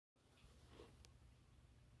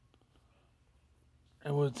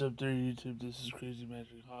And what's up there, YouTube? This is Crazy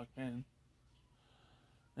Magic Hawkman.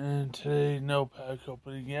 And today, no pack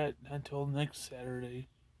opening yet until next Saturday.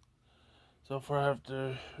 So far, I have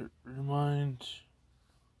to remind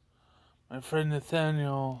my friend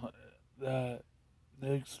Nathaniel that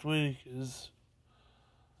next week is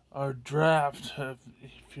our draft,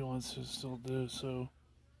 if he wants to still do so.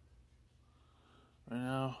 Right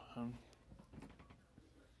now, I'm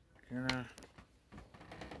kinda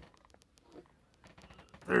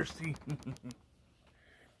thirsty.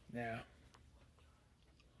 Yeah.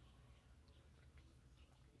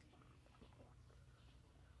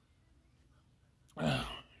 I'm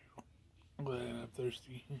glad I'm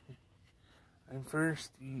thirsty. I'm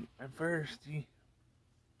thirsty. I'm thirsty.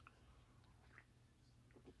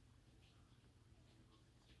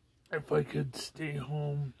 If I could stay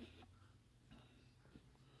home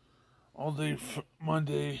all day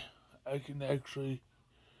Monday, I can actually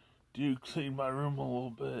clean my room a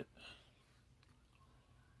little bit.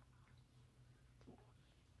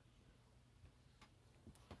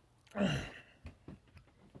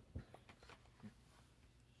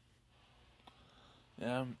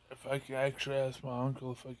 Yeah, if I could actually ask my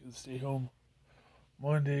uncle if I could stay home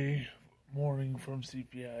Monday morning from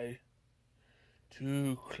CPI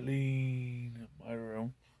to clean my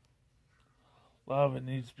room. A lot of it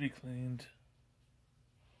needs to be cleaned.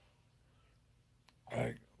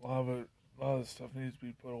 A lot of the stuff needs to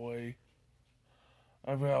be put away.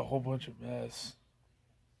 I've got a whole bunch of mess.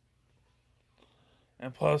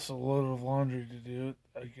 And plus a load of laundry to do.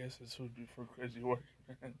 I guess this would be for crazy work.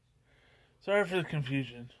 Sorry for the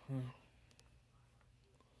confusion.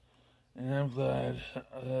 And I'm glad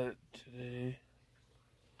that today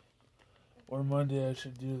or Monday I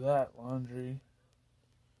should do that laundry.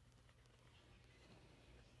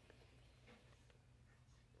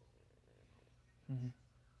 Mm-hmm.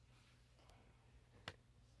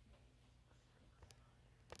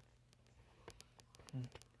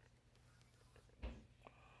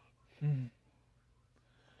 Mm-hmm.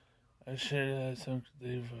 I should ask Uncle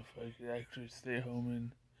Dave if I could actually stay home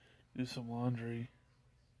and do some laundry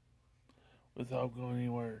without going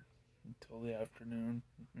anywhere until the afternoon.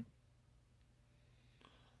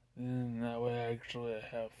 And that way I actually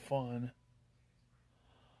have fun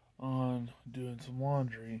on doing some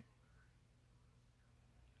laundry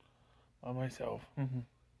by myself.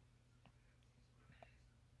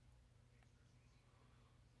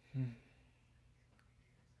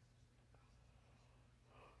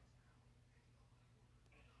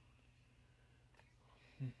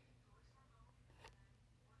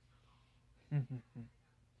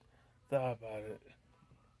 Thought about it.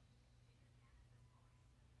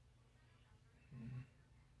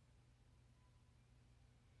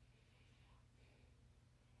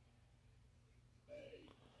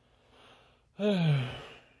 Kind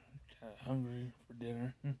of hungry for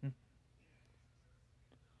dinner.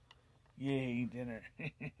 Yay, dinner.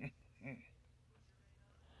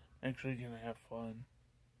 Actually gonna have fun.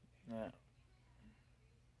 Yeah.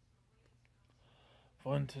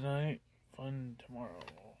 Fun tonight, fun tomorrow.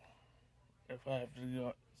 If I have to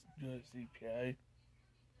go to CPI,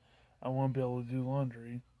 I won't be able to do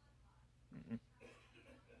laundry.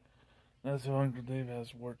 That's what Uncle Dave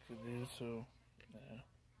has work to do, so yeah.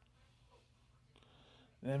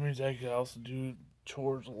 That means I could also do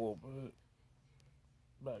chores a little bit.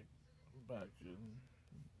 Back in.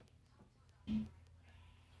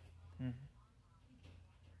 Mm-hmm.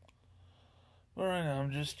 But right now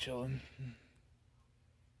I'm just chilling.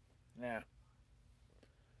 Yeah.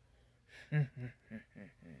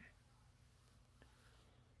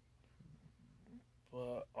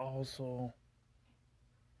 But also,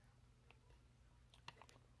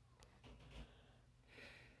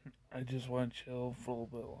 I just want to chill for a little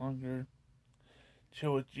bit longer.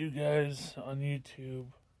 Chill with you guys on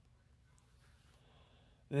YouTube.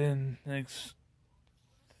 Then next,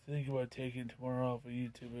 think about taking tomorrow off of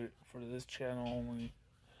YouTube for this channel only.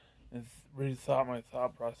 And rethought my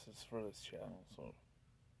thought process for this channel. So,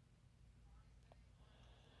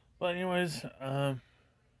 but anyways,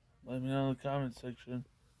 let me know in the comment section.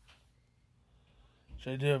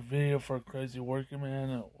 Should I do a video for Crazy Working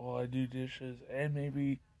Man while I do dishes and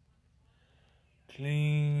maybe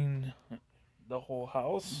clean the whole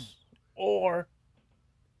house? Or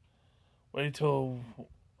wait till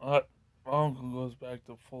my uncle goes back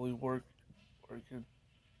to fully working?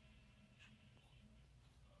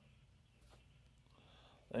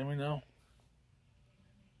 Let me know.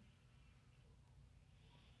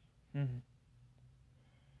 Mm-hmm.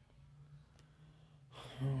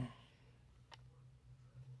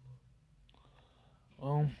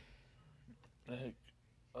 Well, heck,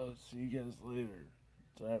 I'll see you guys later.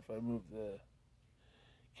 Sorry if I move the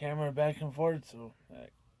camera back and forth, so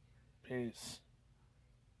peace,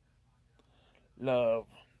 love,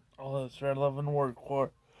 all this Red 11 work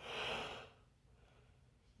for,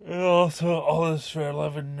 and also all this Red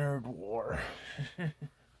 11 nerd war.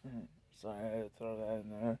 Sorry, I had to throw that in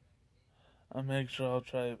there. I'll make sure I'll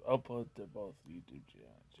try to upload to both YouTube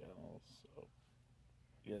channels. So,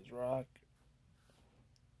 you guys rock.